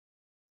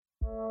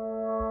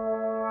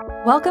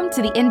Welcome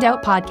to the In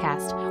Doubt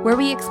podcast, where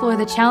we explore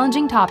the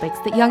challenging topics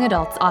that young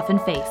adults often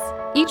face.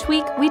 Each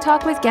week, we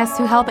talk with guests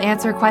who help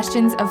answer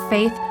questions of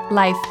faith,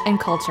 life, and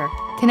culture,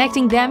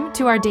 connecting them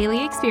to our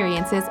daily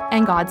experiences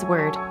and God's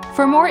Word.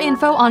 For more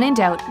info on In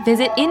Doubt,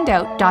 visit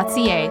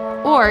indoubt.ca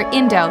or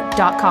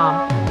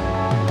indoubt.com.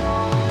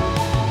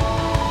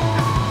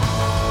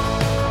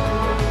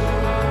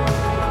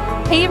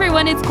 Hey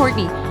everyone, it's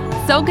Courtney.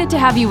 So good to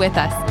have you with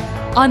us.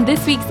 On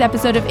this week's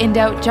episode of In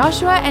Doubt,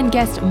 Joshua and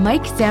guest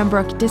Mike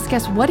Sambrook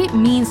discuss what it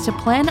means to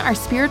plan our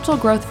spiritual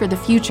growth for the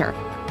future.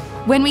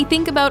 When we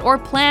think about or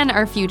plan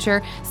our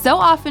future, so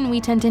often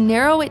we tend to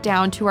narrow it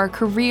down to our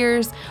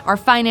careers, our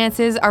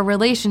finances, our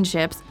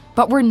relationships,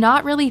 but we're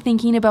not really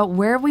thinking about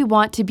where we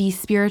want to be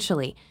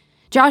spiritually.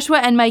 Joshua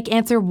and Mike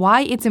answer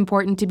why it's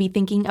important to be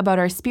thinking about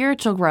our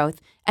spiritual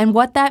growth and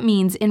what that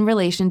means in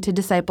relation to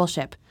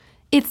discipleship.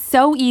 It's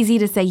so easy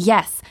to say,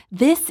 yes,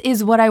 this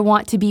is what I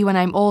want to be when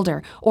I'm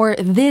older, or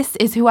this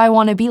is who I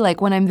want to be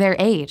like when I'm their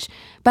age.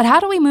 But how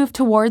do we move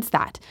towards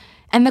that?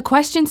 And the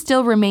question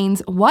still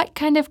remains, what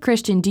kind of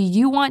Christian do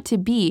you want to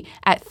be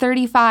at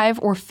 35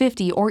 or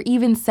 50 or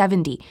even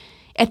 70?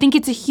 I think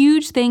it's a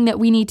huge thing that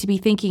we need to be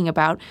thinking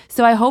about,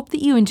 so I hope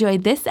that you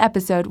enjoyed this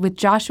episode with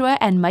Joshua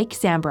and Mike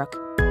Sambrook.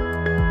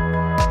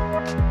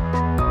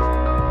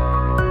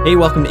 Hey,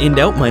 welcome to In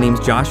Doubt. My name's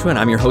Joshua, and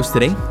I'm your host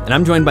today. And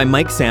I'm joined by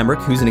Mike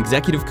Sambrook, who's an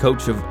executive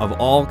coach of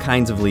all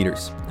kinds of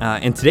leaders.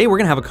 And today we're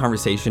going to have a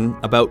conversation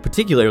about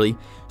particularly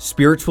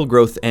spiritual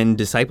growth and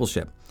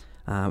discipleship.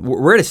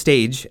 We're at a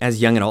stage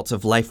as young adults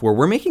of life where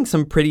we're making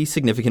some pretty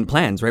significant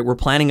plans, right? We're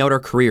planning out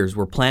our careers,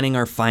 we're planning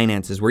our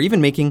finances, we're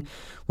even making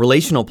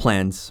relational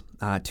plans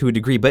to a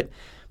degree. But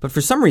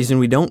for some reason,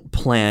 we don't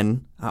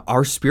plan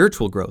our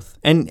spiritual growth.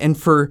 And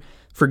for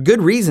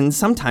good reasons,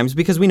 sometimes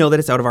because we know that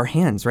it's out of our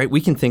hands, right?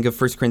 We can think of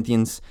 1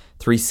 Corinthians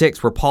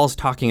 3:6, where Paul's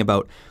talking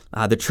about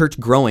the church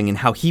growing and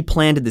how he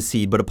planted the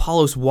seed, but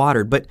Apollos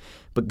watered, but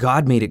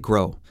God made it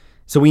grow.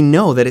 So we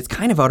know that it's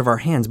kind of out of our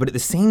hands, but at the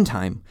same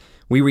time,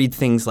 we read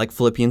things like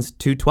Philippians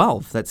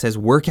 2:12 that says,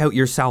 work out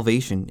your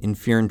salvation in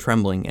fear and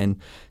trembling, and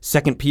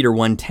 2 Peter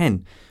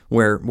 1:10,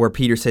 where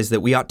Peter says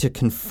that we ought to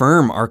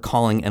confirm our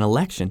calling and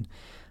election.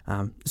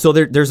 So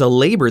there's a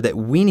labor that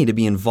we need to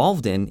be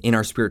involved in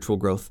our spiritual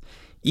growth,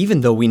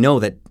 even though we know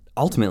that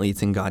ultimately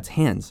it's in God's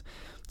hands.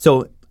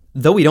 So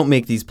though we don't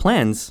make these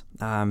plans,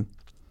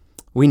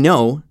 we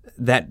know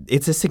that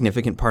it's a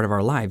significant part of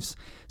our lives.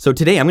 So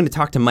today I'm going to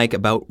talk to Mike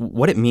about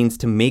what it means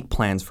to make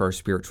plans for our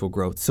spiritual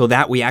growth so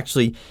that we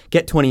actually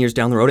get 20 years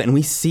down the road and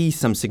we see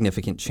some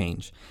significant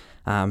change.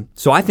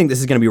 So I think this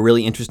is going to be a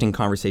really interesting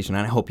conversation,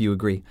 and I hope you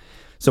agree.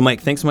 So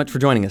Mike, thanks so much for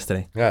joining us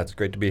today. Yeah, it's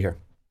great to be here.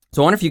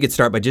 So I wonder if you could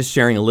start by just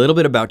sharing a little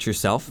bit about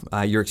yourself,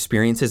 your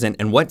experiences,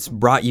 and what's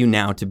brought you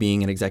now to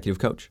being an executive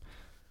coach.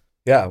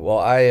 Yeah, well,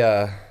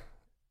 I,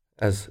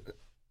 as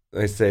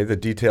they say, the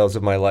details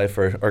of my life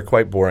are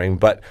quite boring,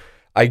 but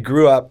I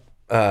grew up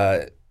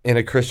in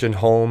a Christian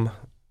home,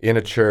 in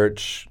a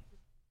church,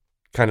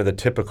 kind of the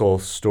typical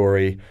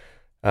story.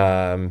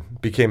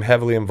 Became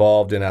heavily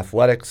involved in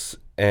athletics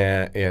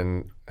and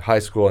in high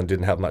school and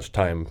didn't have much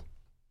time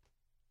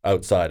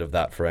outside of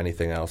that for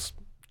anything else.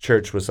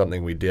 Church was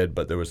something we did,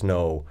 but there was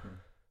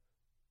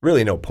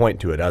really no point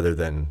to it other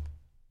than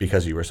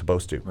because you were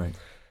supposed to.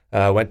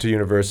 Right. Went to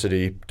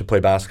university to play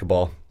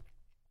basketball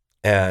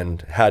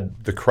and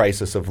had the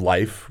crisis of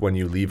life when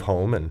you leave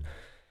home and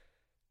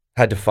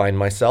had to find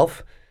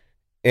myself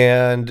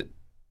and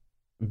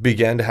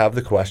began to have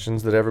the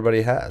questions that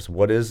everybody has.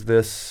 What is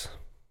this?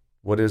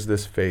 What is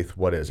this faith?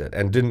 What is it?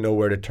 And didn't know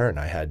where to turn.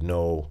 I had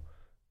no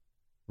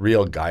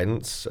real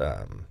guidance.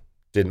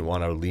 Didn't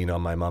want to lean on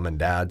my mom and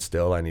dad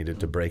still. I needed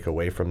to break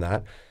away from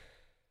that.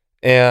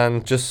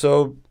 And just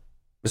so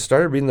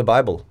started reading the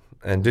Bible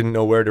and didn't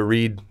know where to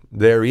read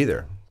there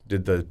either.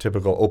 Did the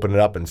typical open it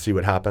up and see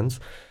what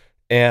happens.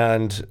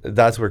 And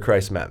that's where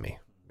Christ met me,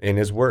 in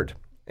his word.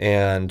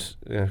 And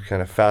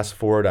kind of fast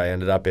forward, I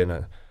ended up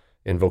in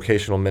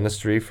vocational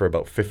ministry for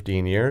about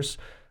 15 years.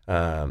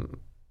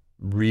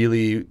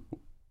 Really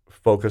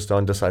focused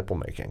on disciple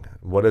making.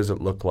 What does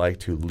it look like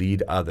to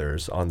lead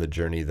others on the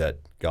journey that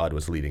God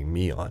was leading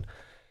me on?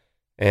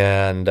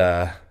 And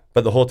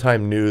but the whole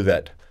time knew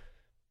that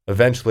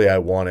eventually I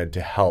wanted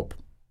to help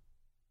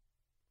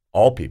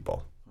all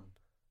people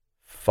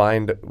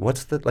find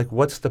what's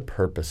the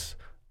purpose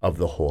of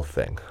the whole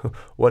thing?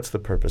 What's the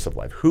purpose of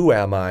life? Who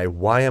am I?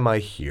 Why am I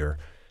here?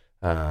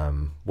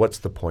 What's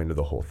the point of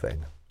the whole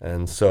thing?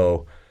 And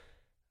so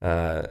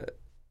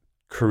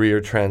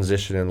career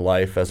transition in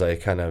life as I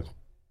kind of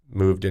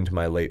moved into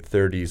my late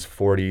 30s,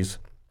 40s,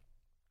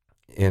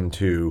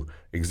 into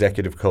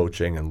executive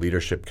coaching and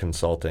leadership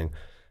consulting.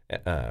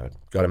 Got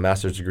a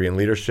master's degree in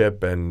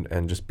leadership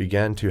and just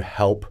began to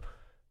help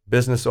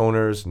business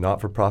owners,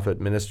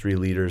 not-for-profit ministry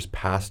leaders,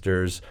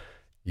 pastors,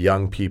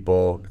 young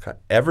people,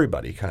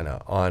 everybody kind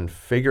of on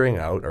figuring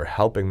out or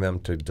helping them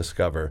to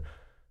discover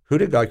who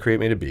did God create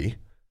me to be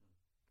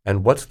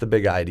and what's the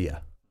big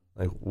idea?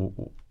 Like,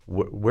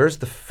 where's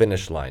the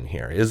finish line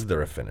here? Is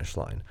there a finish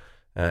line?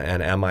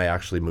 And am I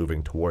actually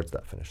moving towards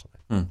that finish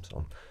line?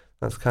 So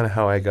that's kind of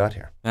how I got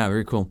here. Yeah,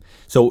 very cool.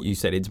 So you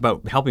said it's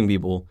about helping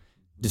people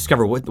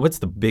discover what's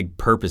the big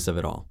purpose of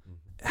it all.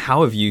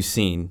 How have you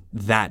seen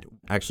that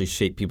actually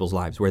shape people's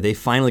lives, where they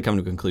finally come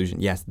to a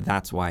conclusion, yes,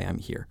 that's why I'm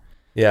here?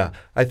 Yeah,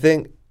 I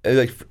think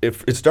if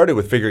it started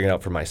with figuring it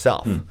out for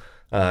myself,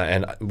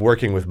 and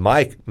working with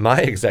my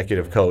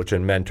executive coach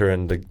and mentor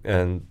and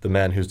the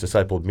man who's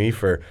discipled me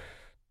for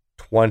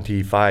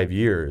 25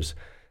 years,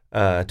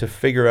 to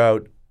figure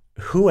out,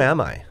 who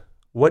am I?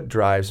 What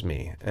drives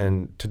me?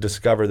 And to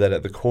discover that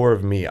at the core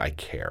of me, I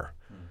care.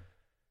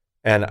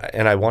 And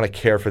I want to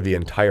care for the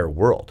entire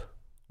world.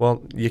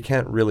 Well, you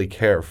can't really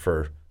care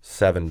for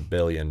 7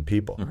 billion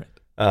people.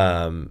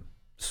 Right.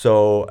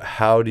 So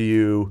how do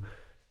you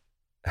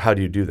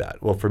do that?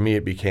 Well, for me,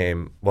 it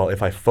became,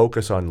 if I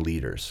focus on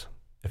leaders,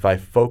 if I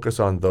focus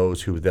on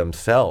those who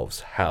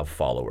themselves have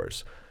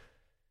followers,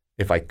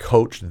 if I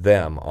coach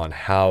them on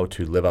how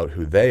to live out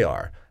who they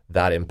are,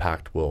 that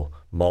impact will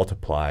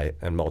multiply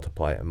and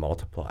multiply and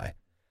multiply.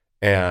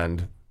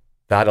 And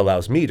that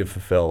allows me to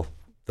fulfill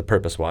the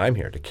purpose why I'm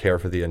here, to care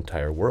for the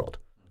entire world.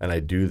 And I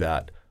do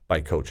that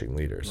by coaching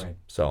leaders. Right.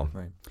 So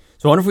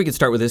I wonder if we could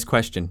start with this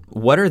question.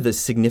 What are the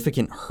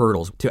significant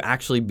hurdles to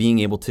actually being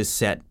able to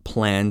set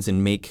plans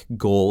and make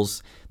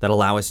goals that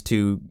allow us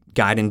to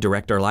guide and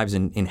direct our lives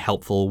in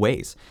helpful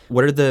ways?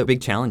 What are the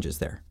big challenges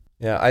there?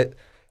 Yeah,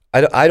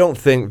 I don't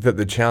think that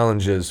the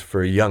challenges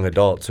for young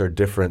adults are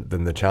different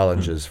than the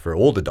challenges for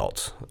old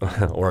adults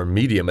or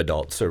medium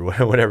adults or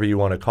whatever you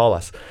want to call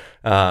us.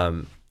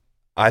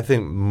 I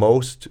think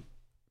most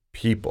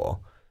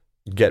people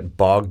get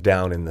bogged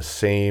down in the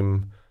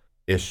same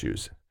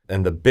issues.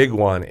 And the big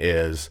one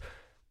is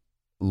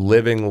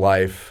living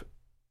life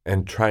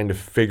and trying to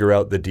figure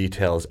out the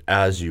details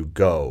as you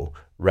go,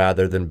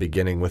 rather than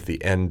beginning with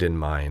the end in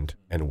mind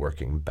and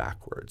working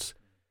backwards.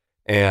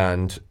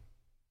 And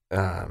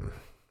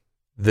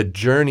the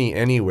journey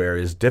anywhere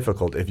is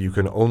difficult if you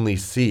can only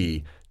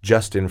see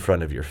just in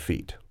front of your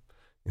feet.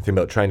 You think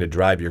about trying to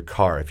drive your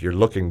car. If you're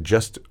looking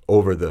just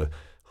over the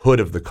hood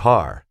of the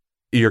car,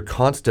 you're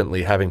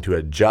constantly having to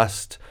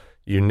adjust.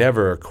 You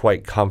never are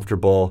quite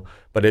comfortable.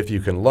 But if you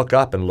can look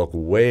up and look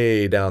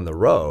way down the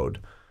road,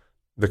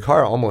 the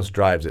car almost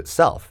drives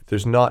itself.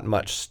 There's not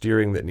much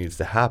steering that needs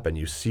to happen.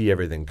 You see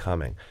everything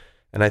coming.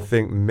 And I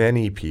think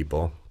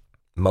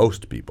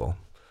most people,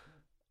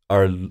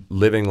 are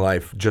living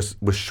life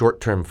just with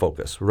short-term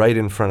focus, right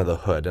in front of the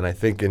hood. And I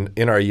think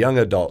in our young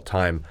adult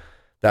time,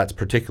 that's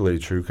particularly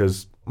true,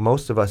 because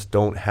most of us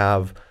don't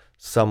have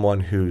someone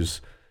who's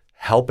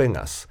helping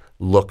us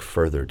look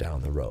further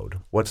down the road.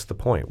 What's the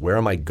point? Where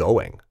am I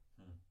going?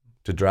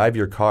 To drive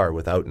your car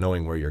without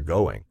knowing where you're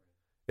going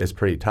is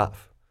pretty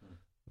tough.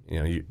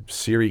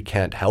 Siri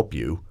can't help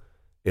you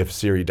if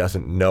Siri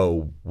doesn't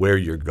know where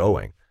you're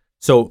going.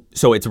 So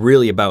it's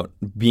really about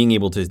being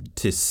able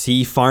to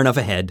see far enough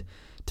ahead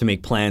to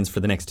make plans for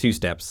the next 2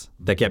 steps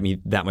that get me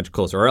that much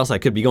closer, or else I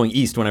could be going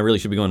east when I really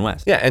should be going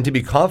west. Yeah, and to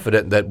be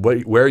confident that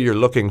where you're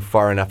looking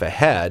far enough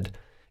ahead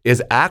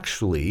is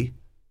actually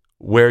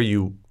where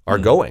you are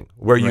going,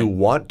 where you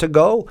want to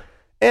go,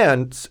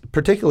 and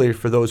particularly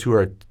for those who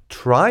are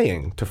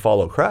trying to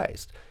follow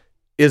Christ,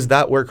 is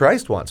that where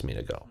Christ wants me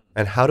to go?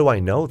 And how do I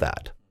know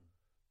that?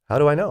 How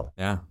do I know?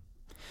 Yeah.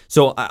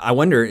 So I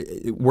wonder,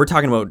 we're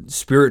talking about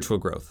spiritual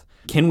growth.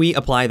 Can we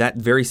apply that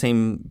very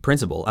same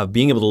principle of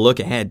being able to look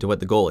ahead to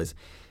what the goal is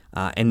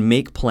and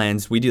make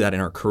plans? We do that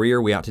in our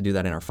career. We ought to do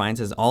that in our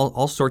finances,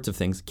 all sorts of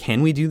things.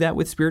 Can we do that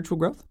with spiritual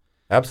growth?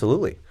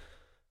 Absolutely.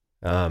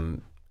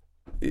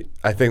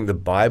 I think the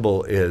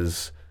Bible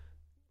is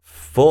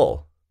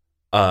full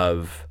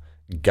of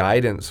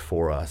guidance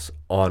for us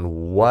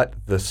on what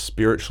the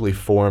spiritually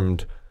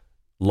formed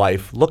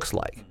life looks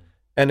like.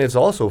 And it's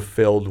also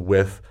filled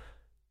with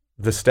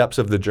the steps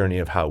of the journey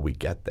of how we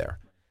get there.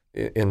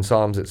 In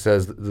Psalms, it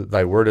says,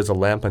 "Thy word is a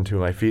lamp unto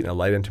my feet and a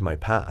light unto my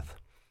path."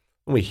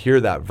 And we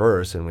hear that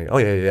verse and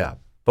yeah.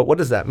 But what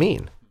does that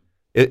mean?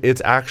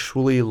 It's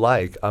actually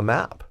like a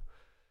map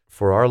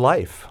for our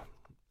life.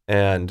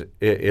 And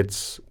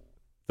it's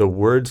the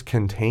words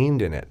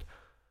contained in it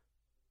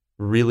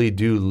really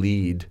do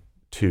lead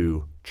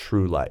to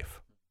true life.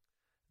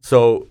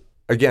 So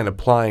again,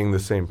 applying the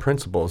same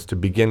principles to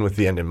begin with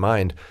the end in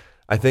mind,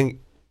 I think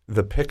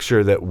the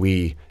picture that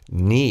we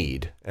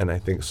need, and I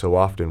think so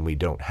often we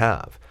don't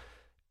have,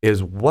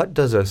 is what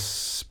does a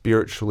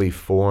spiritually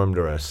formed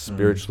or a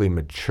spiritually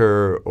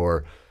mature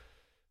or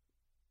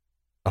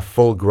a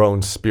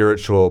full-grown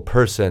spiritual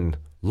person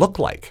look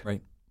like?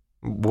 Right.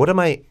 What am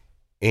I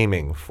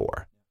aiming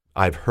for?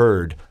 I've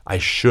heard I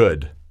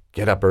should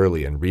get up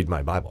early and read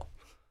my Bible.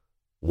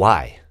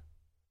 Why?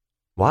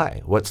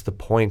 Why? What's the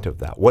point of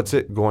that? What's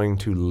it going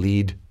to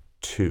lead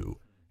to?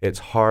 It's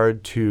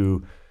hard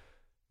to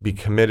be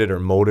committed or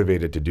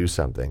motivated to do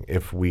something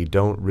if we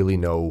don't really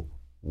know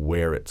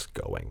where it's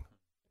going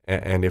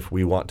and if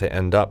we want to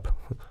end up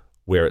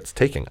where it's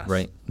taking us.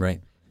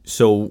 Right.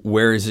 So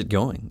where is it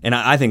going? And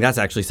I think that's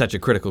actually such a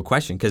critical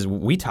question, because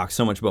we talk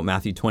so much about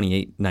Matthew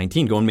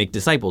 28:19, go and make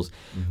disciples.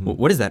 Mm-hmm.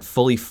 What does that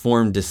fully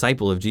formed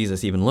disciple of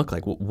Jesus even look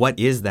like? What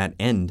is that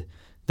end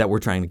that we're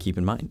trying to keep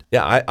in mind?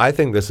 Yeah, I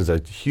think this is a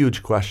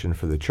huge question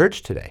for the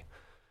church today.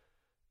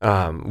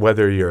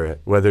 Whether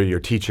you're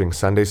teaching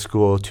Sunday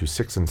school to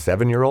 6 and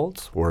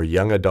 7-year-olds or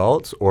young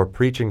adults or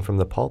preaching from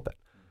the pulpit,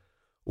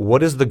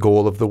 what is the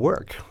goal of the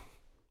work?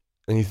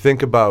 And you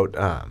think about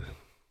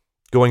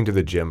going to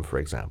the gym, for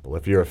example.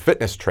 If you're a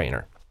fitness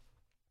trainer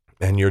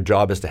and your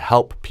job is to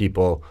help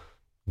people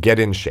get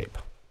in shape,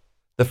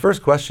 the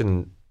first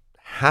question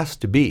has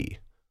to be,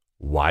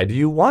 why do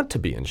you want to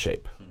be in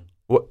shape?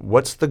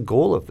 What's the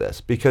goal of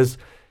this? Because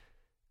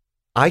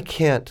I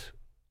can't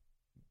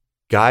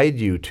guide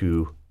you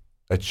to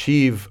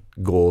achieve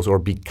goals or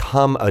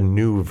become a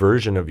new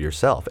version of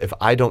yourself if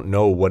I don't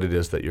know what it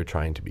is that you're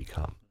trying to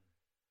become.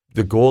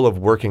 The goal of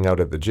working out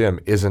at the gym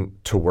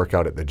isn't to work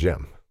out at the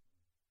gym.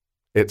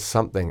 It's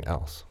something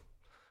else.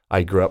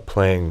 I grew up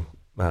playing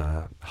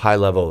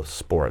high-level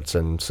sports,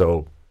 and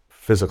so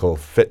physical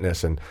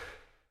fitness and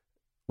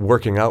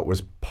working out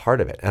was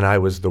part of it, and I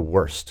was the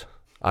worst.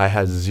 I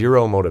had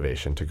zero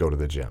motivation to go to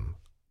the gym.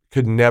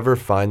 Could never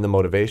find the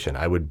motivation.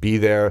 I would be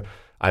there,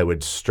 I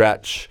would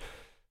stretch,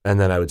 and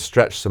then I would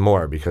stretch some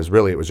more because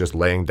really it was just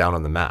laying down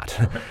on the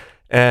mat.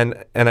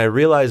 And I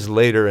realized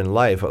later in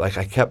life, like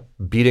I kept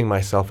beating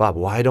myself up.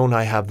 Why don't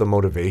I have the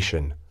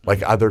motivation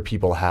like other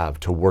people have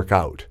to work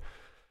out?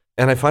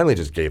 And I finally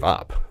just gave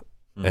up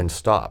and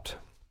stopped.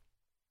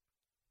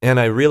 And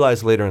I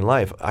realized later in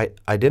life, I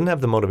didn't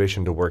have the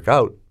motivation to work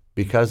out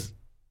because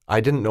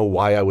I didn't know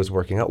why I was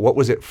working out. What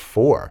was it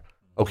for?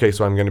 Okay,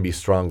 so I'm going to be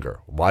stronger.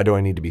 Why do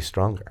I need to be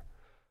stronger?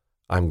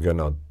 I'm going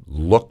to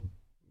look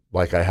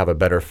like I have a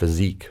better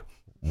physique.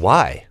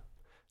 Why?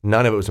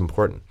 None of it was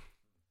important.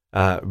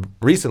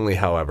 Recently,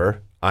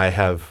 however, I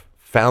have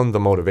found the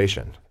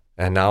motivation,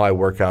 and now I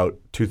work out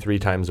 2-3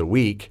 times a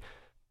week.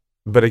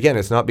 But again,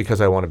 it's not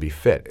because I want to be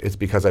fit. It's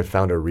because I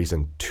found a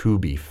reason to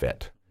be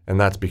fit. And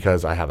that's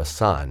because I have a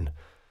son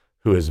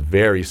who is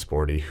very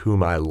sporty,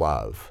 whom I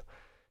love.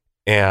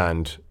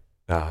 And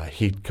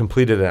he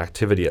completed an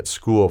activity at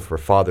school for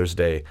Father's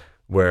Day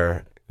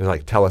where,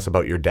 like, tell us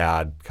about your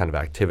dad kind of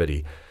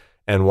activity.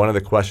 And one of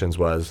the questions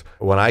was,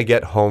 when I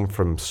get home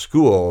from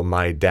school,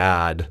 my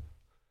dad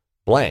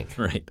blank.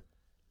 Right.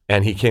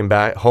 And he came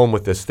back home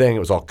with this thing. It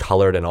was all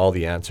colored and all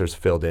the answers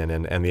filled in.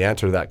 And the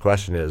answer to that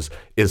question is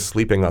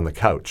sleeping on the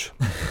couch.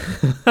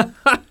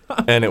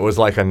 And it was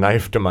like a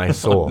knife to my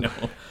soul.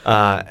 Oh,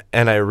 no.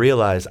 And I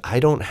realized I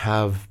don't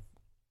have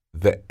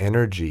the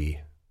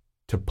energy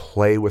to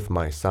play with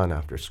my son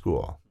after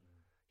school.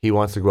 He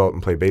wants to go out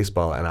and play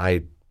baseball, and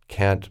I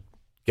can't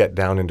get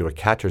down into a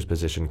catcher's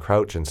position,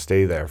 crouch, and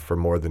stay there for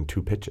more than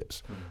 2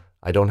 pitches.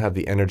 I don't have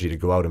the energy to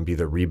go out and be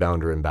the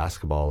rebounder in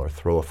basketball or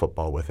throw a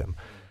football with him.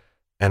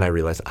 And I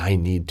realized I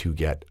need to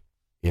get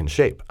in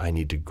shape. I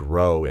need to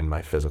grow in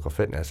my physical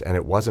fitness. And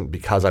it wasn't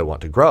because I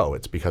want to grow.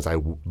 It's because I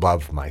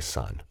love my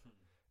son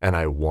and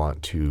I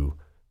want to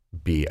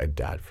be a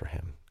dad for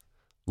him.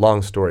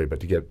 Long story, but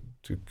to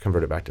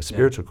convert it back to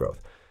spiritual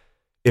growth.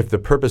 If the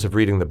purpose of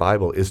reading the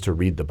Bible is to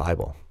read the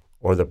Bible,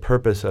 or the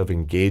purpose of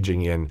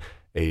engaging in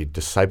a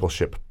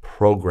discipleship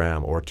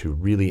program or to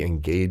really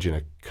engage in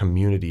a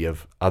community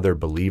of other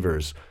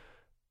believers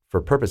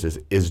for purposes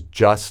is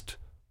just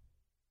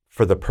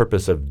for the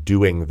purpose of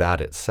doing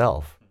that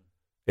itself,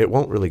 it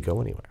won't really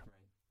go anywhere.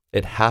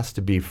 It has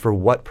to be, for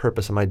what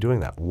purpose am I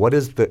doing that? What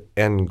is the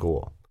end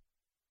goal?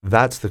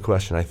 That's the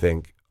question I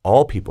think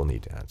all people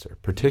need to answer,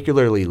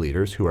 particularly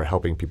leaders who are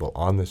helping people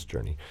on this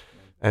journey.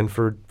 And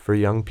for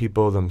young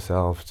people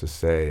themselves to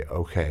say,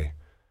 okay,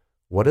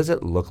 what does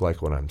it look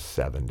like when I'm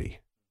 70?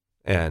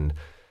 And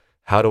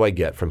how do I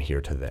get from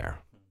here to there?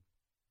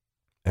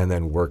 And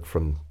then work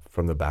from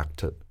the back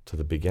to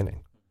the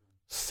beginning.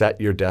 Set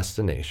your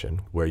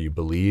destination where you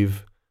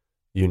believe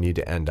you need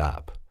to end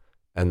up,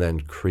 and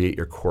then create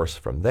your course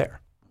from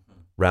there,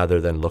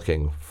 rather than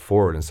looking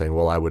forward and saying,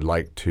 well, I would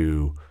like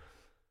to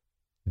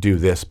do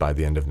this by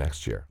the end of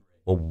next year.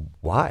 Well,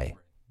 why?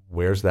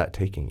 Where's that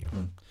taking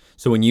you?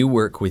 So when you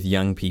work with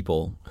young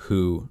people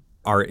who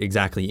are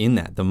exactly in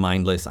that, the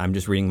mindless, I'm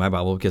just reading my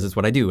Bible because it's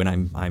what I do,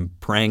 and I'm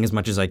praying as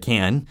much as I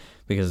can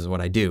because it's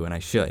what I do and I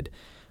should.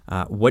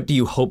 What do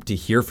you hope to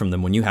hear from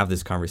them when you have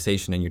this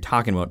conversation and you're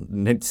talking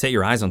about set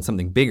your eyes on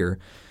something bigger?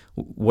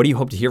 What do you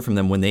hope to hear from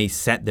them when they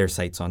set their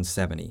sights on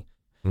 70?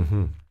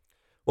 Mm-hmm.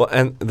 Well,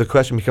 and the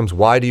question becomes,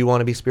 why do you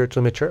want to be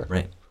spiritually mature?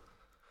 Right.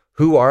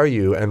 Who are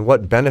you and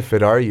what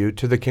benefit are you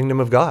to the kingdom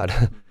of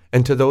God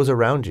and to those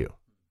around you?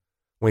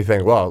 We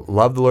think, well,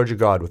 love the Lord your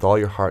God with all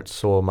your heart,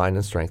 soul, mind,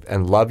 and strength,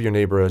 and love your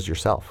neighbor as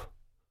yourself.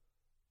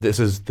 This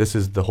is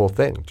the whole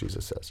thing,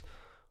 Jesus says.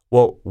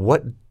 Well,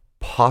 what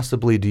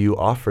possibly do you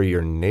offer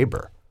your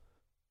neighbor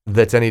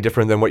that's any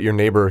different than what your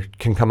neighbor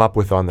can come up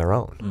with on their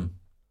own?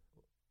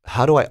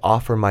 How do I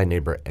offer my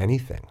neighbor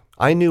anything?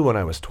 I knew when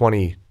I was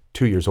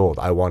 22 years old,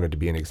 I wanted to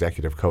be an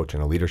executive coach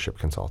and a leadership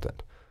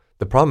consultant.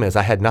 The problem is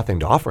I had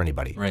nothing to offer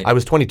anybody. Right. I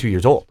was 22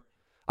 years old.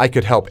 I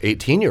could help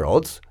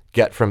 18-year-olds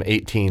get from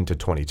 18 to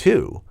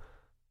 22,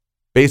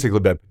 basically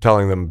by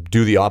telling them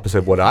do the opposite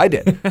of what I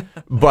did.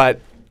 But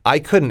I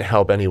couldn't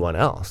help anyone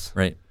else.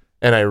 Right.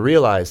 And I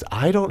realized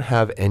I don't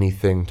have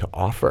anything to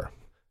offer.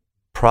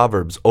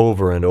 Proverbs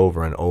over and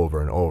over and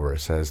over and over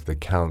says the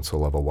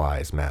counsel of a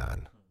wise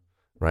man,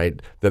 right?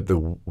 That the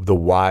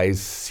wise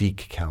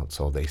seek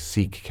counsel. They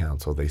seek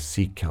counsel. They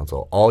seek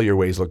counsel. All your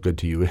ways look good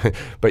to you,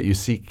 but you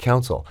seek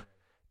counsel.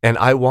 And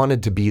I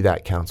wanted to be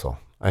that counsel.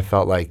 I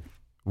felt like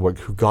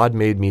who God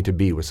made me to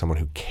be was someone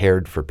who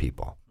cared for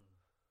people.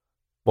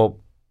 Well,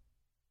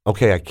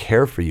 okay, I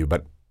care for you,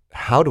 but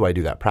how do I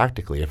do that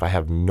practically if I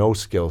have no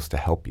skills to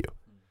help you?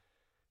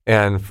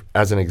 And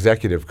as an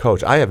executive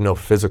coach, I have no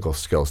physical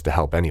skills to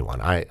help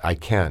anyone. I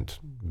can't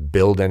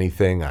build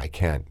anything. I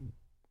can't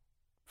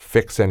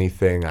fix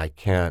anything.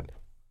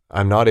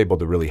 I'm not able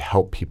to really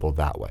help people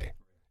that way.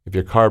 If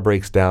your car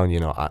breaks down,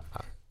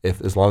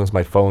 as long as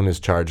my phone is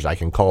charged, I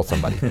can call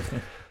somebody.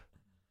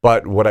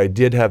 But what I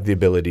did have the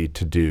ability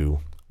to do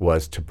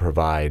was to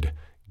provide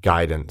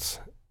guidance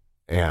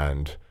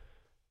and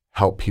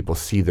help people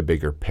see the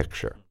bigger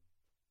picture.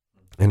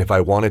 And if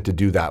I wanted to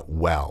do that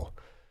well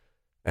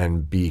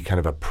and be kind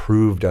of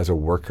approved as a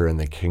worker in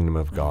the kingdom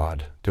of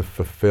God, to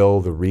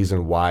fulfill the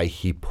reason why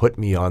he put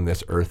me on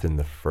this earth in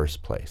the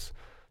first place,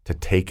 to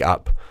take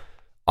up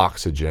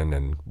oxygen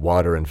and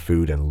water and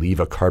food and leave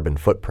a carbon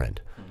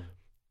footprint,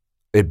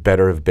 it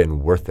better have been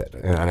worth it.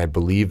 And I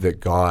believe that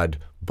God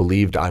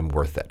believed I'm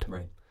worth it.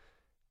 Right.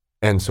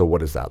 And so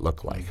what does that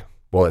look like?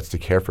 Well, it's to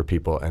care for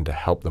people and to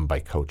help them by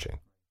coaching.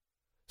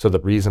 So the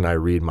reason I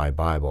read my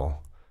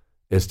Bible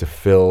is to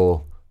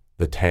fill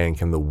the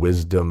tank and the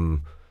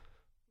wisdom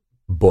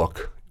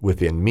book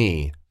within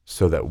me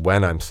so that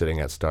when I'm sitting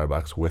at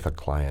Starbucks with a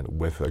client,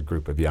 with a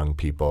group of young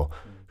people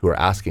who are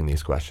asking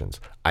these questions,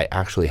 I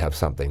actually have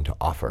something to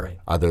offer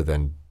other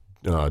than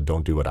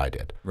don't do what I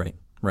did. Right.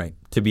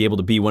 To be able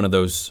to be one of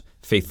those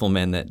faithful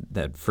men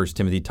that 1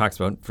 Timothy talks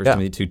about, 1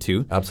 Timothy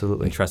 2:2.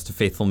 Absolutely. Entrust to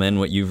faithful men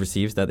what you've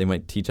received, that they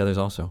might teach others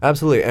also.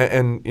 Absolutely.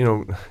 And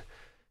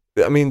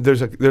I mean,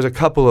 there's a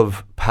couple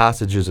of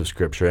passages of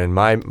Scripture, and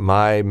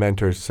my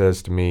mentor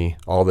says to me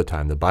all the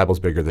time, the Bible's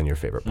bigger than your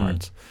favorite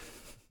parts.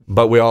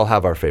 But we all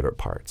have our favorite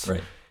parts.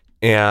 Right.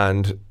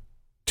 And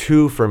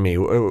two for me,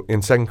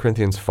 in 2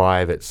 Corinthians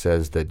 5, it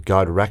says that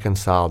God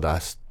reconciled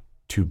us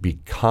to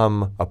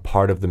become a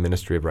part of the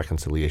ministry of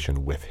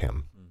reconciliation with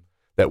him.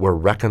 That we're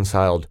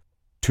reconciled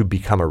to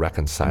become a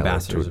reconciler.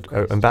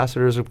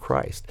 Ambassadors of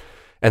Christ.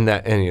 And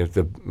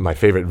my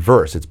favorite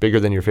verse, it's bigger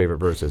than your favorite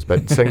verses,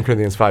 but 2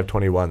 Corinthians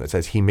 5:21 that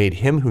says, he made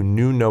him who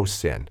knew no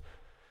sin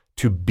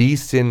to be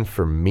sin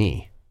for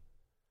me,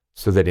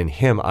 so that in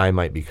him I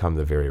might become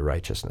the very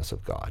righteousness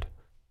of God.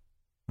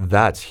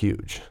 That's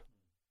huge.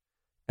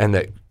 And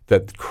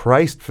that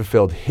Christ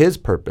fulfilled his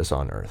purpose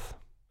on earth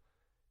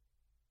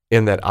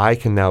in that I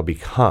can now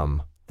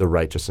become the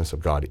righteousness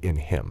of God in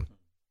him.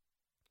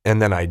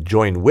 And then I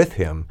join with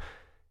him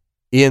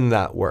in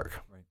that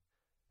work. Right.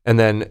 And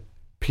then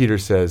Peter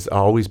says,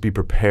 always be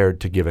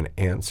prepared to give an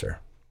answer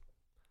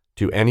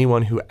to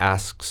anyone who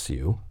asks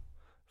you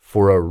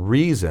for a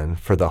reason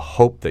for the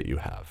hope that you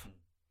have.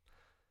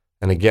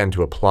 And again,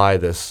 to apply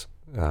this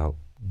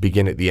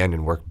begin at the end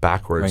and work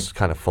backwards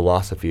kind of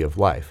philosophy of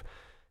life,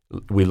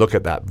 we look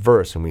at that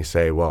verse and we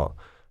say, well,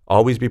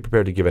 always be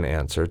prepared to give an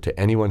answer to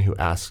anyone who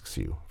asks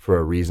you for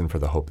a reason for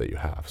the hope that you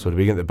have. So to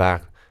begin at the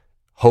back,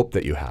 hope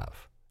that you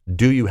have.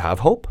 Do you have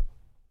hope?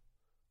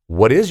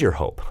 What is your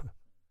hope?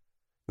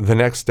 The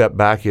next step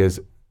back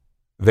is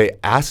they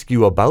ask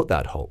you about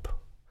that hope.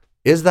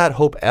 Is that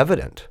hope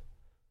evident?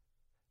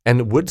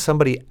 And would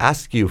somebody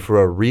ask you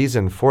for a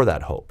reason for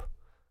that hope?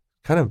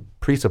 Kind of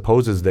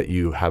presupposes that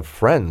you have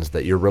friends,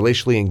 that you're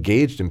relationally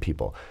engaged in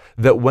people,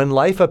 that when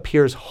life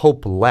appears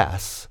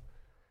hopeless,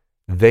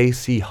 they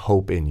see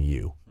hope in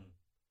you.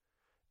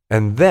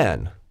 And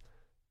then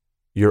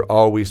you're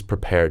always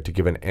prepared to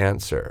give an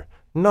answer,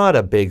 not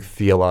a big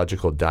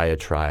theological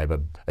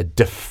diatribe, a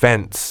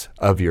defense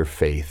of your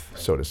faith,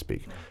 so to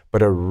speak,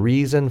 but a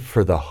reason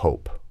for the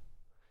hope.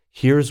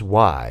 Here's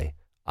why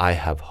I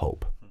have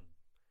hope.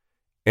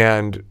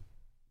 And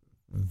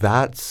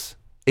that's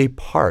a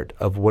part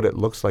of what it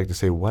looks like to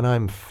say, when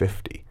I'm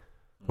 50,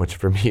 which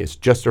for me is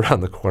just around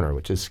the corner,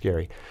 which is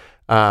scary,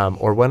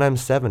 or when I'm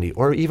 70,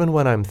 or even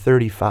when I'm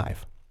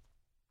 35,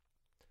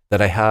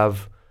 that I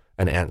have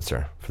an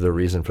answer for the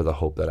reason for the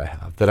hope that I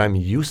have, that I'm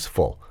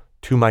useful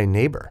to my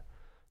neighbor,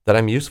 that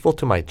I'm useful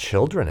to my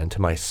children and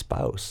to my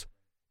spouse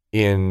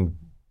in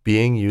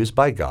being used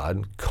by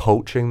God,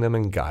 coaching them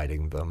and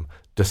guiding them,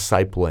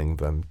 discipling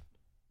them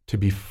to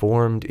be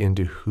formed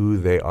into who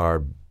they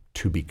are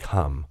to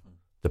become,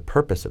 the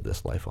purpose of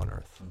this life on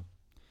earth.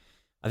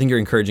 I think you're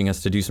encouraging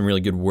us to do some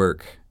really good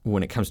work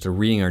when it comes to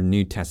reading our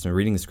New Testament,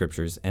 reading the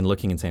Scriptures, and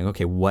looking and saying,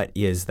 okay, what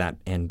is that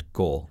end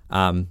goal?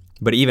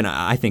 But even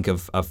I think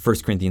of 1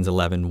 Corinthians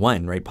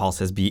 11:1, right? Paul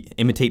says,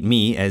 imitate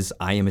me as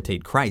I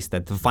imitate Christ.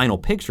 That the final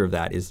picture of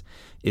that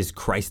is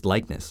Christ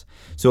likeness.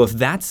 So if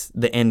that's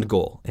the end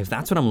goal, if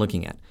that's what I'm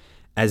looking at,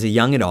 as a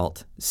young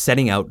adult,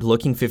 setting out,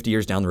 looking 50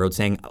 years down the road,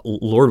 saying,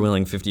 Lord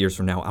willing, 50 years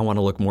from now, I want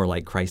to look more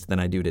like Christ than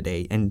I do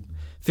today. And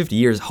 50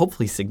 years,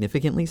 hopefully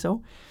significantly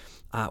so.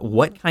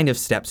 What kind of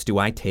steps do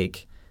I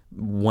take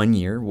 1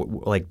 year,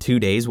 like 2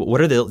 days?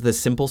 What are the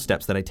simple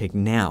steps that I take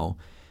now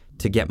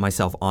to get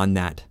myself on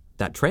that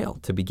trail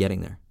to be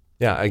getting there?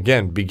 Yeah,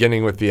 again,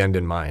 beginning with the end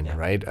in mind,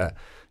 right?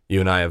 You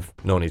and I have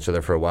known each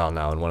other for a while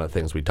now, and one of the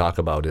things we talk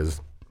about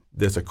is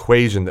this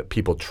equation that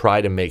people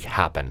try to make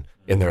happen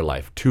in their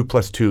life. 2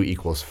 + 2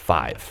 =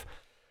 5.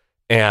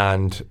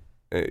 And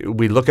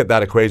we look at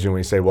that equation and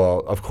we say, well,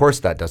 of course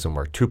that doesn't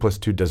work. 2 +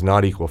 2 does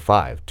not equal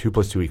 5. 2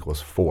 + 2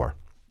 = 4.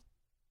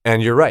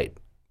 And you're right,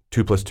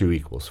 2 + 2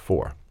 =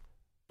 4.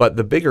 But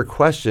the bigger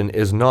question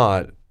is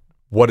not,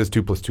 what does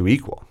 2 + 2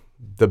 equal?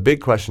 The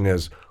big question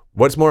is,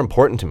 what's more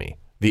important to me?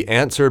 The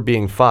answer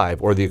being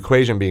 5 or the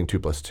equation being 2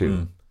 +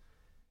 2?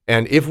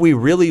 And if we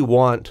really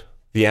want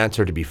the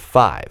answer to be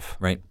 5,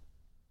 right,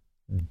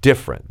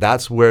 different,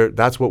 that's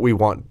what we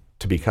want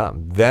to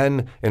become.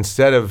 Then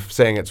instead of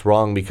saying it's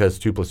wrong because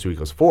 2 + 2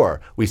 =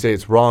 4, we say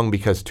it's wrong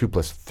because 2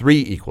 +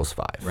 3 =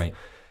 5. Right.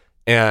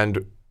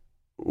 And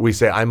we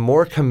say, I'm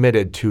more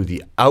committed to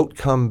the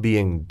outcome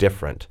being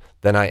different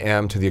than I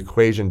am to the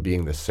equation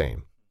being the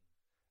same.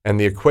 And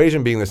the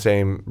equation being the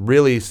same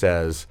really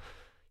says,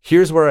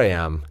 here's where I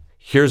am,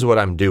 here's what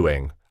I'm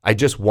doing. I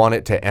just want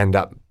it to end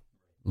up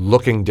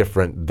looking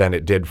different than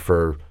it did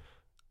for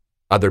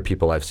other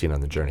people I've seen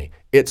on the journey.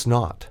 It's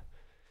not.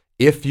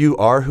 If you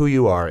are who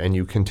you are and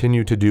you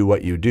continue to do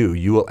what you do,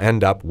 you will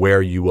end up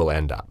where you will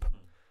end up.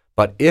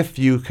 But if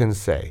you can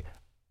say,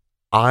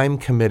 I'm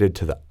committed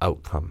to the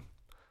outcome,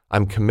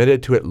 I'm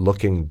committed to it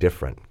looking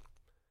different,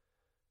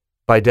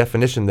 by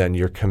definition then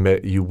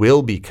you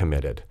will be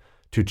committed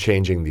to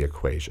changing the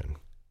equation.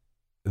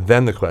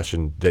 Then the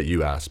question that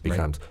you ask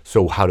becomes,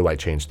 so how do I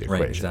change the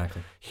equation? Right,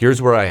 exactly.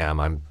 Here's where I am.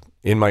 I'm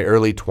in my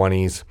early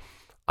 20s.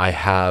 I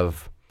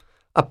have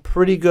a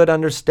pretty good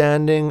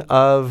understanding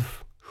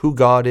of who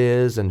God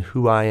is and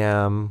who I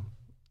am.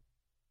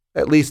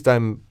 At least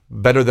I'm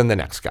better than the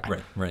next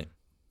guy. Right.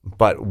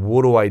 But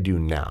what do I do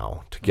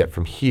now to get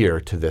from here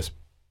to this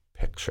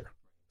picture?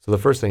 So the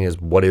first thing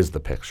is, what is the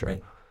picture?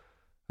 Right.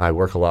 I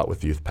work a lot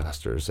with youth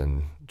pastors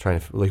and trying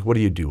to, what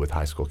do you do with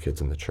high school kids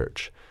in the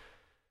church?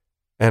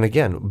 And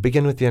again,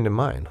 begin with the end in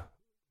mind.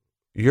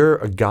 You're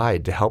a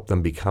guide to help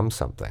them become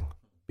something.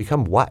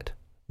 Become what?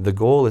 The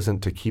goal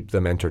isn't to keep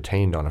them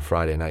entertained on a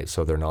Friday night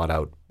so they're not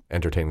out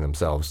entertaining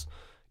themselves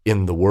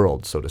in the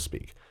world, so to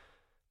speak.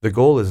 The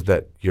goal is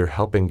that you're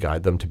helping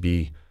guide them to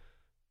be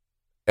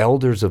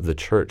elders of the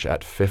church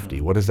at 50.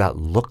 What does that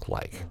look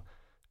like?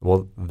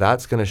 Well,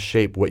 that's going to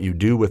shape what you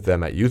do with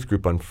them at youth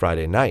group on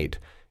Friday night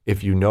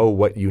if you know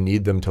what you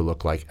need them to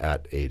look like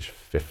at age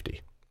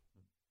 50.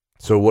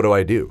 So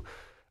what do?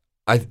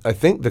 I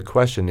think the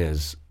question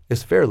is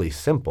fairly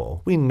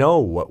simple. We know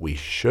what we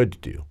should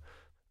do,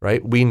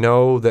 right? We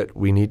know that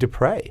we need to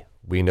pray.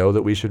 We know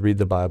that we should read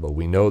the Bible.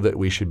 We know that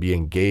we should be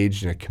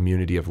engaged in a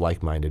community of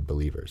like-minded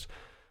believers.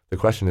 The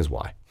question is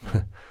why?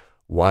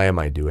 Why am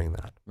I doing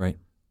that? Right.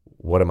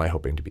 What am I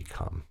hoping to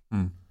become?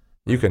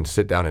 You can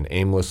sit down and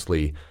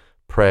aimlessly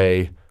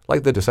pray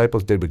like the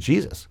disciples did with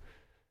Jesus.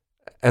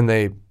 And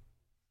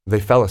they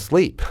fell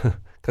asleep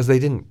because they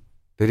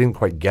didn't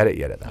quite get it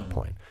yet at that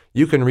point.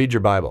 You can read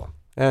your Bible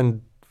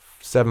and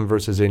 7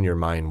 verses in, your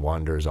mind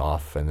wanders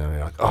off and then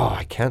you're like, oh,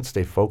 I can't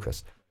stay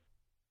focused.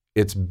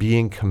 It's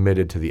being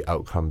committed to the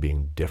outcome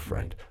being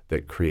different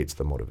that creates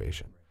the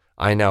motivation.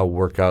 I now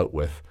work out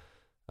with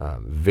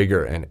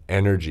vigor and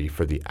energy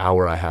for the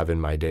hour I have in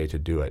my day to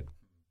do it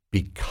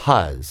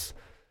because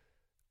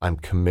I'm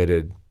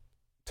committed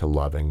to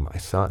loving my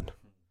son.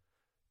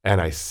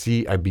 And I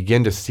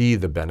begin to see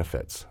the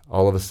benefits.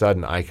 All of a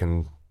sudden, I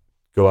can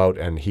go out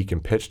and he can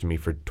pitch to me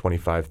for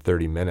 25,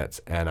 30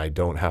 minutes, and I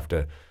don't have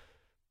to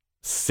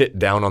sit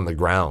down on the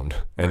ground.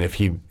 And if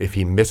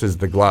he misses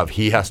the glove,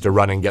 he has to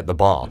run and get the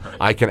ball.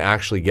 I can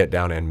actually get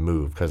down and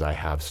move because I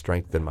have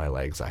strength in my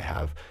legs. I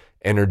have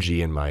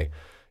energy in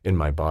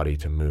my body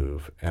to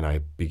move. And I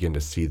begin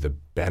to see the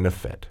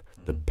benefit,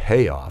 the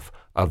payoff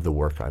of the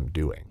work I'm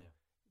doing,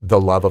 the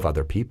love of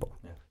other people.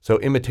 So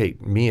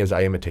imitate me as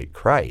I imitate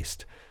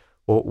Christ.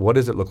 Well, what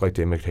does it look like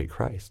to imitate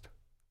Christ?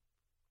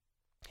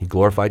 He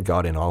glorified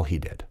God in all he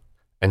did,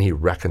 and he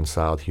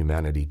reconciled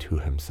humanity to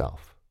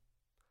himself.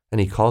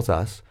 And he calls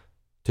us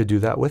to do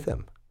that with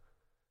him.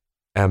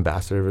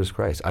 Ambassador of his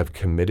Christ, I've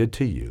committed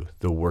to you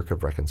the work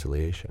of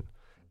reconciliation.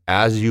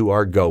 As you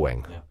are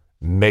going,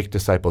 make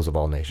disciples of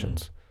all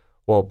nations.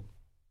 Well,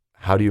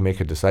 how do you make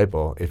a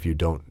disciple if you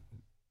don't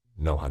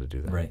know how to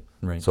do that?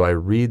 Right. So I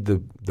read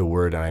the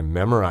word and I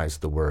memorize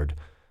the word,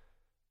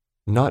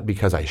 not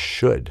because I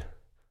should,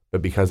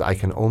 but because I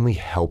can only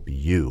help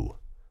you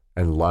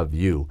and love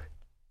you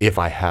if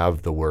I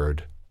have the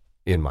word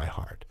in my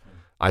heart.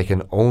 I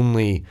can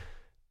only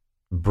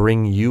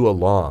bring you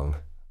along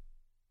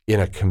in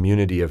a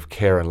community of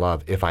care and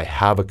love if I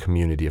have a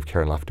community of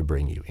care and love to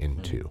bring you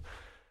into.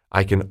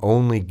 I can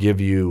only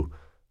give you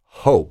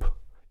hope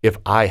if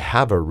I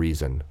have a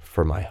reason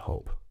for my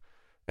hope.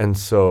 And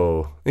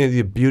so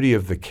the beauty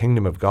of the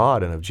kingdom of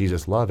God and of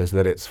Jesus' love is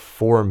that it's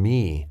for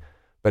me,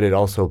 but it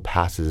also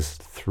passes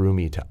through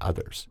me to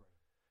others.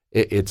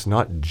 It's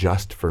not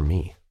just for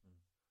me.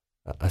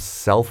 A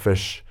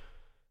selfish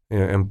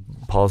And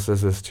Paul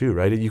says this too,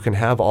 right? You can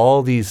have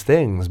all these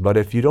things, but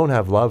if you don't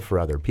have love for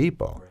other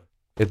people,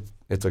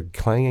 it's a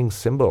clanging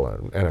cymbal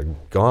and a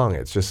gong.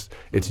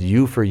 It's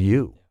you for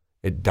you.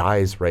 It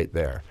dies right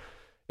there.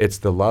 It's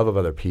the love of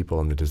other people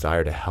and the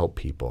desire to help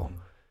people,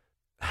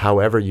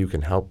 however you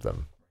can help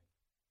them,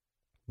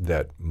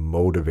 that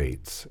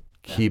motivates,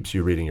 keeps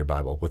you reading your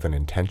Bible with an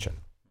intention.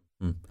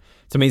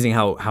 It's amazing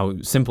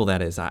how simple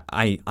that is.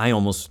 I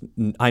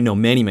know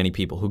many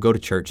people who go to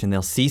church and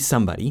they'll see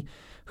somebody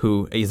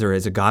who either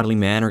is a godly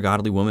man or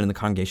godly woman in the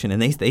congregation,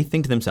 and they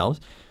think to themselves,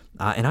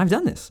 and I've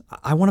done this,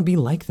 I want to be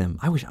like them.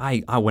 I wish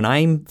when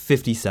I'm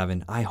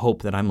 57, I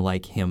hope that I'm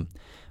like him.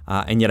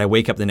 And yet I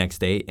wake up the next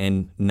day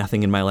and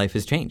nothing in my life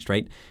has changed,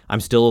 right? I'm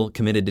still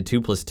committed to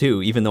 2 +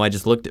 2, even though I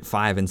just looked at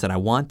 5 and said, I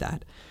want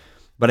that.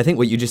 But I think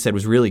what you just said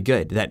was really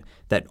good,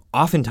 that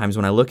oftentimes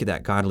when I look at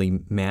that godly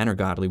man or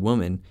godly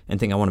woman and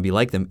think I want to be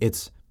like them,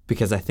 it's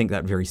because I think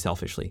that very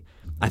selfishly.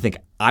 I think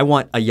I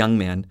want a young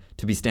man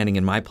to be standing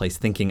in my place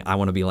thinking I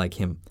want to be like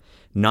him,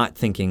 not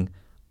thinking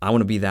I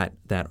want to be that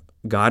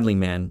godly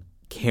man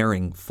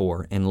caring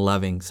for and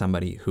loving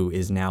somebody who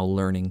is now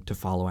learning to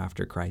follow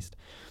after Christ.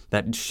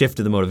 That shift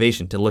of the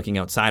motivation to looking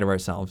outside of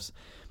ourselves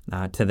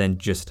to then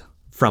just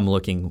from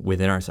looking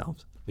within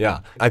ourselves. Yeah.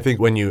 I think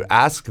when you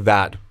ask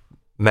that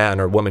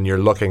man or woman you're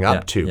looking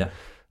up to,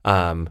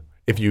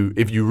 if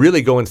you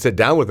really go and sit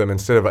down with them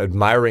instead of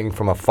admiring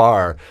from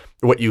afar,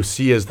 what you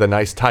see is the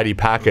nice tidy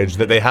package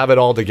that they have it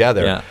all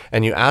together,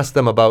 and you ask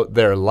them about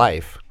their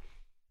life,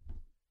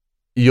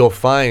 you'll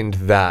find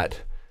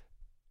that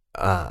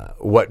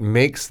what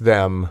makes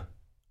them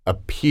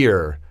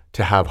appear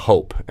to have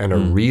hope and a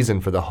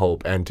reason for the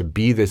hope and to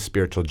be this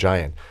spiritual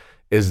giant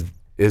is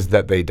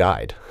that they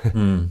died.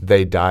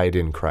 They died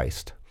in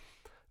Christ.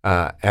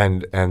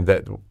 And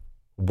that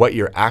what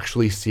you're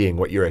actually seeing,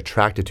 what you're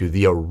attracted to,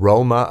 the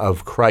aroma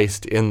of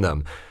Christ in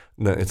them.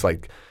 It's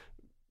like,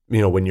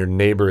 when your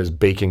neighbor is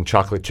baking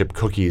chocolate chip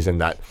cookies and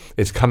that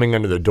it's coming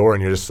under the door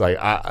and you're just like,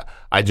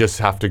 I just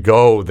have to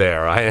go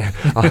there.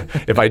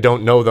 If I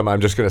don't know them,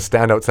 I'm just going to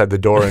stand outside the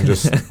door and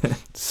just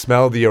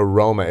smell the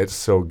aroma. It's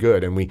so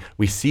good. And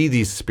we see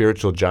these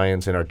spiritual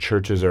giants in our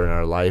churches or in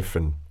our life,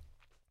 and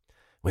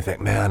we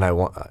think, man,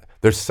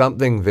 there's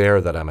something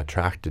there that I'm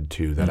attracted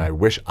to that I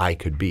wish I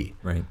could be.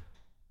 Right.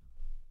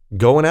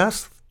 Go and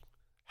ask,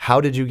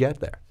 how did you get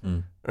there?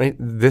 Right?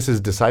 This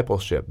is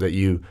discipleship.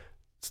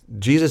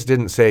 Jesus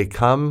didn't say,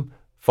 come,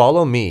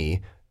 follow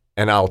me,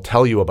 and I'll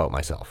tell you about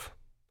myself.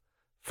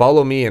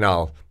 Follow me, and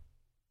I'll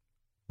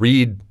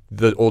read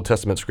the Old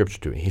Testament scripture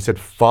to you. He said,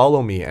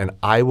 follow me, and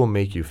I will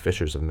make you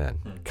fishers of men.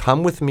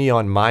 Come with me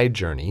on my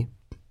journey,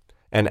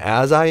 and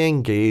as I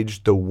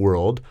engage the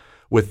world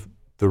with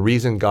the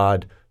reason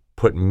God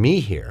put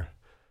me here,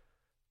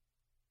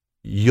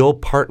 you'll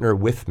partner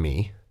with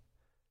me,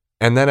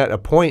 and then at a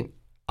point,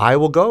 I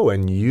will go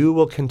and you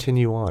will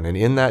continue on. And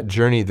in that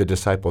journey, the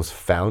disciples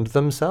found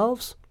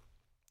themselves.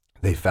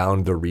 They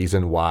found the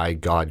reason why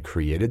God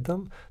created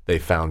them. They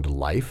found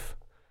life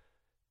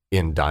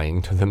in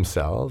dying to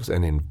themselves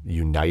and in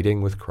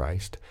uniting with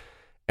Christ.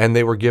 And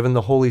they were given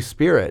the Holy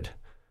Spirit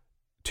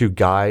to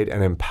guide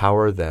and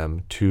empower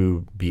them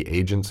to be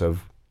agents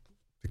of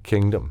the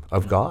kingdom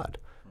of God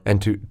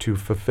and to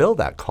fulfill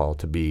that call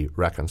to be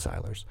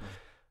reconcilers.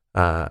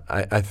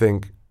 I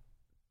think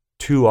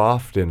too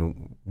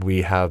often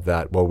we have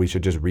that, we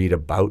should just read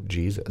about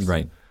Jesus.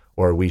 Right.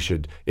 Or we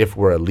should, if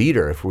we're a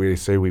leader, if we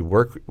say we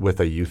work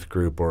with a youth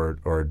group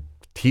or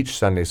teach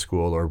Sunday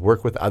school or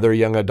work with other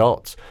young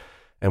adults,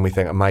 and we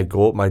think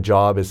my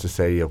job is to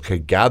say, okay,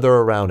 gather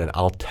around and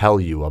I'll tell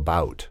you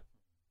about.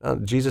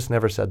 Jesus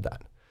never said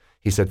that.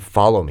 He said,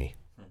 follow me.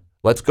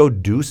 Let's go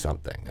do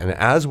something. And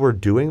as we're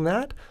doing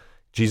that,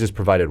 Jesus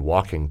provided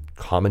walking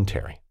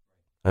commentary.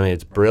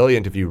 It's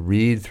brilliant if you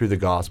read through the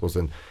Gospels,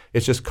 and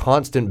it's just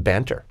constant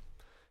banter.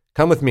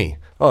 Come with me.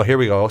 Oh, here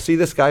we go. See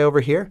this guy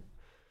over here?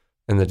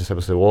 And the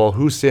disciples said, well,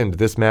 who sinned,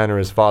 this man or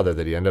his father,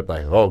 that he ended up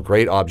like, oh,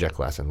 great object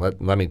lesson.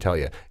 Let me tell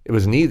you. It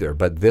was neither,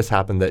 but this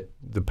happened that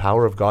the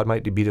power of God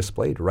might be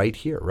displayed right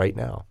here, right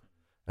now.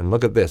 And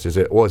look at this. Is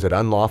it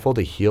unlawful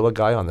to heal a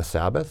guy on the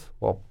Sabbath?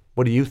 Well,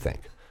 what do you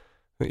think?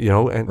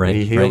 And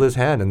he healed his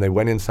hand, and they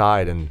went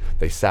inside and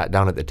they sat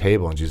down at the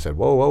table, and Jesus said,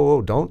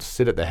 whoa, don't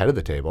sit at the head of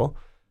the table.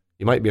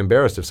 You might be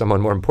embarrassed if someone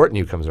more important to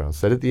you comes around.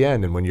 Sit at the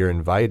end, and when you're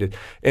invited.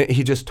 And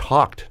he just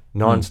talked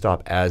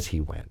nonstop as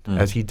he went,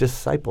 as he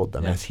discipled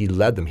them, as he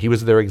led them. He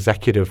was their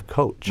executive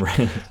coach.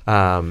 Right.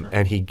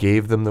 And he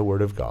gave them the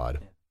word of God,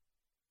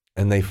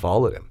 and they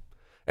followed him.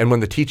 And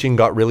when the teaching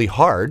got really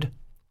hard,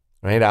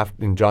 right,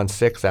 in John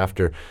 6,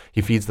 after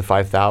he feeds the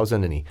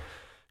 5,000 and he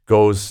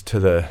goes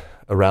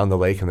around the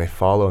lake and they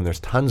follow, and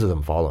there's tons of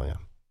them following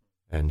him.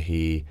 And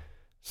he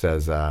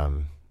says,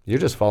 you're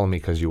just following me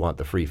because you want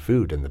the free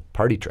food and the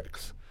party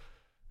tricks.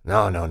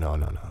 No.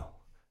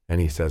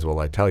 And he says, well,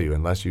 I tell you,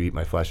 unless you eat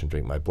my flesh and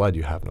drink my blood,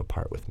 you have no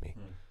part with me.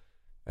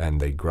 And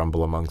they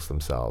grumble amongst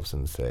themselves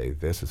and say,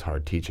 this is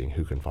hard teaching.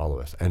 Who can follow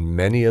us? And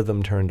many of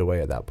them turned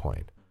away at that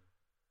point.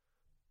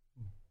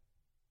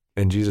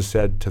 And Jesus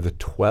said to the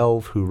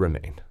 12 who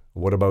remained,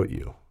 what about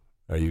you?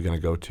 Are you going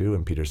to go too?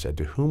 And Peter said,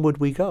 to whom would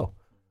we go?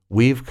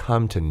 We've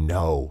come to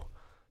know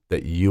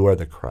that you are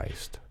the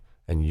Christ,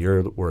 and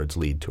your words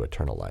lead to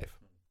eternal life.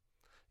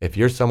 If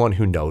you're someone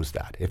who knows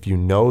that, if you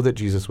know that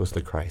Jesus was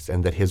the Christ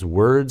and that his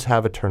words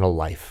have eternal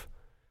life,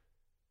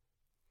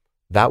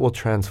 that will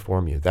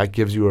transform you. That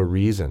gives you a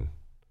reason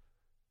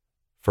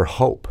for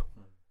hope.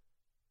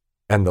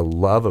 And the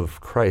love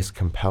of Christ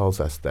compels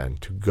us then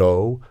to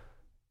go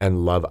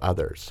and love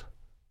others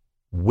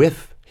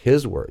with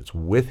his words,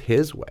 with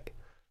his way.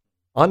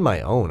 On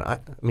my own, I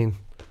mean,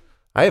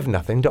 I have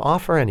nothing to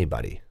offer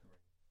anybody.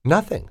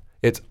 Nothing.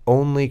 It's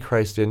only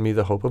Christ in me,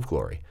 the hope of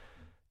glory.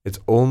 It's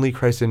only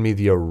Christ in me,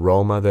 the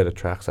aroma that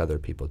attracts other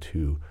people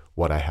to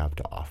what I have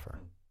to offer.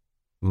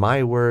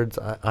 My words,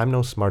 I'm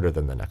no smarter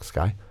than the next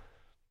guy.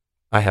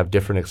 I have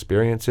different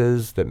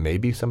experiences that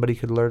maybe somebody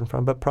could learn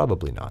from, but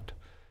probably not.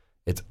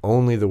 It's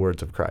only the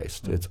words of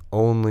Christ. It's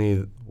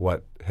only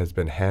what has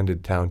been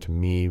handed down to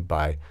me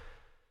by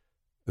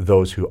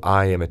those who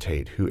I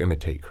imitate, who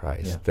imitate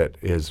Christ, that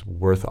is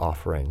worth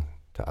offering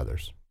to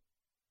others.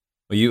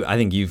 Well, I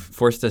think you've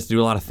forced us to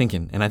do a lot of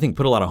thinking, and I think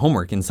put a lot of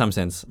homework in some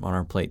sense on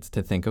our plates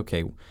to think,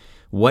 okay,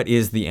 what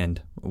is the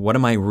end? What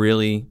am I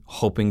really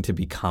hoping to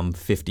become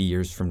 50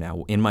 years from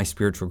now in my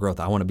spiritual growth?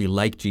 I want to be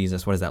like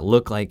Jesus. What does that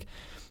look like?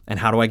 And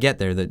how do I get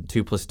there? That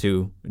 2 +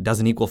 2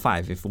 doesn't equal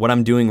 5. If what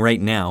I'm doing right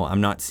now, I'm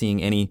not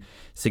seeing any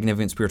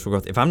significant spiritual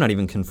growth, if I'm not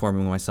even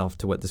conforming myself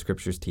to what the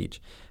scriptures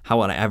teach, how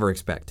would I ever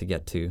expect to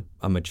get to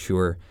a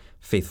mature,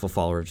 faithful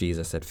follower of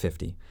Jesus at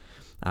 50?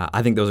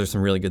 I think those are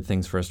some really good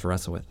things for us to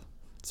wrestle with.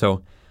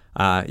 So,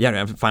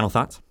 final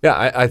thoughts?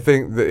 Yeah, I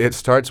think that it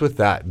starts with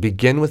that.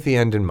 Begin with the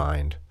end in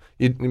mind.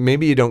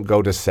 Maybe you don't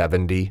go to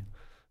 70,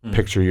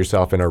 picture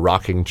yourself in a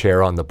rocking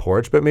chair on the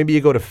porch, but maybe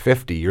you go to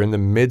 50. You're in the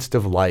midst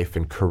of life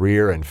and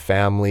career and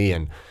family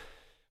and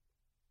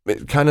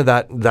kind of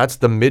that's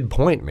the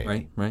midpoint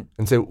maybe. Right.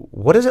 And say,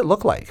 what does it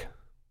look like?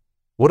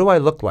 What do I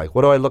look like?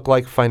 What do I look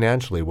like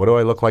financially? What do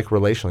I look like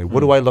relationally?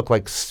 What do I look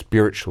like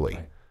spiritually?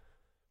 Right.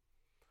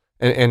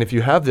 And if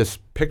you have this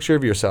picture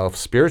of yourself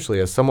spiritually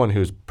as someone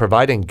who's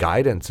providing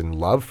guidance and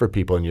love for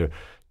people, and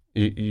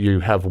you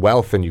have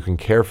wealth and you can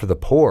care for the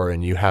poor,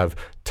 and you have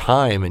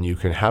time and you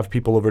can have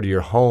people over to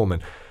your home,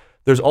 and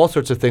there's all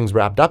sorts of things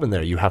wrapped up in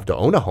there. You have to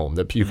own a home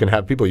that you can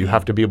have people. You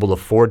have to be able to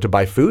afford to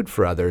buy food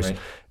for others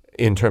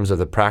in terms of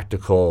the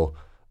practical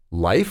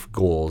life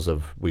goals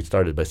of, we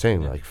started by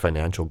saying like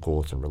financial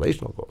goals and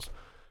relational goals.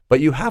 But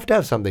you have to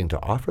have something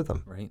to offer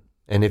them. Right.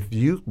 And if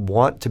you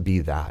want to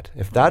be that,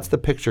 if that's the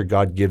picture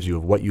God gives you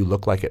of what you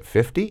look like at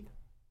 50,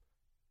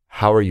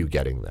 how are you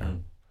getting there?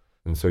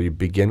 And so you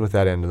begin with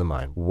that end of the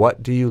mind.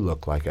 What do you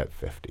look like at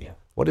 50?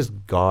 What has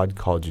God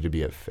called you to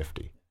be at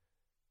 50?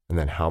 And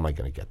then how am I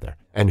going to get there?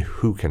 And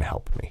who can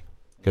help me?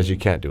 Because you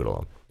can't do it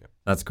alone.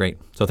 That's great.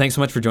 So thanks so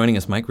much for joining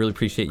us, Mike. Really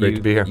appreciate Great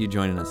to be here. You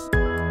joining us.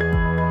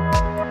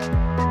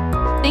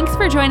 Thanks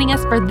for joining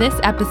us for this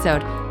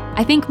episode.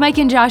 I think Mike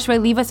and Joshua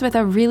leave us with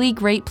a really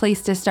great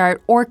place to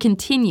start or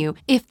continue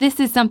if this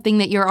is something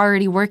that you're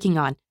already working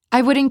on.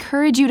 I would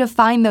encourage you to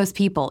find those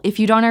people, if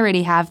you don't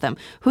already have them,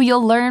 who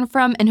you'll learn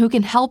from and who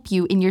can help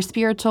you in your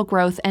spiritual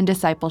growth and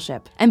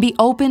discipleship. And be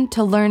open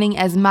to learning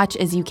as much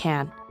as you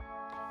can.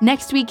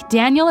 Next week,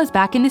 Daniel is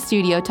back in the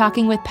studio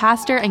talking with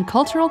pastor and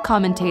cultural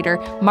commentator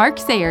Mark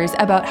Sayers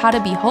about how to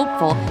be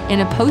hopeful in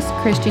a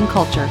post-Christian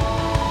culture.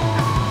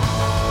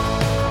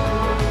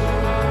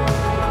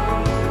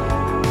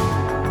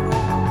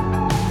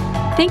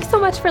 Thanks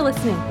so much for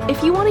listening.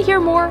 If you want to hear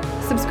more,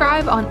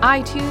 subscribe on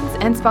iTunes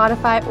and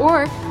Spotify,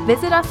 or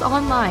visit us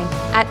online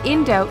at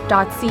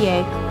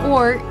indoubt.ca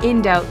or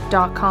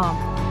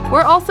indoubt.com.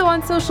 We're also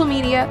on social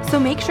media, so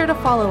make sure to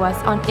follow us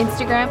on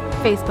Instagram,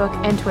 Facebook,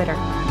 and Twitter.